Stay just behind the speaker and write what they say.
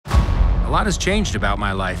lot has changed about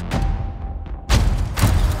my life.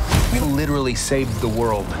 We literally saved the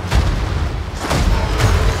world.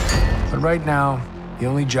 But right now, the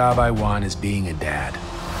only job I want is being a dad.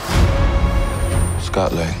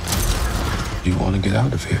 Scott Lang, you want to get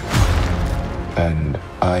out of here. And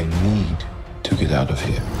I need to get out of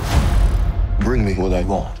here. Bring me what I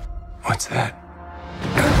want. What's that?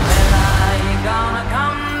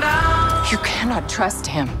 You cannot trust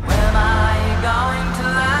him.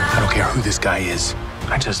 I don't care who this guy is.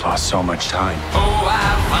 I just lost so much time.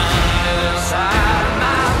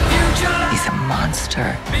 He's a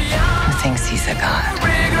monster who thinks he's a god.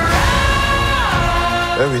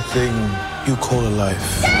 Everything you call a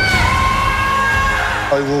life,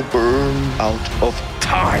 I will burn out of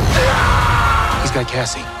time. He's got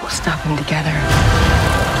Cassie. We'll stop him together.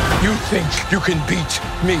 You think you can beat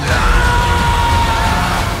me?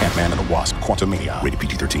 Ant-Man and the Wasp: Quantumania. Rated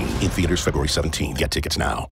PG-13. In theaters February 17th. Get tickets now.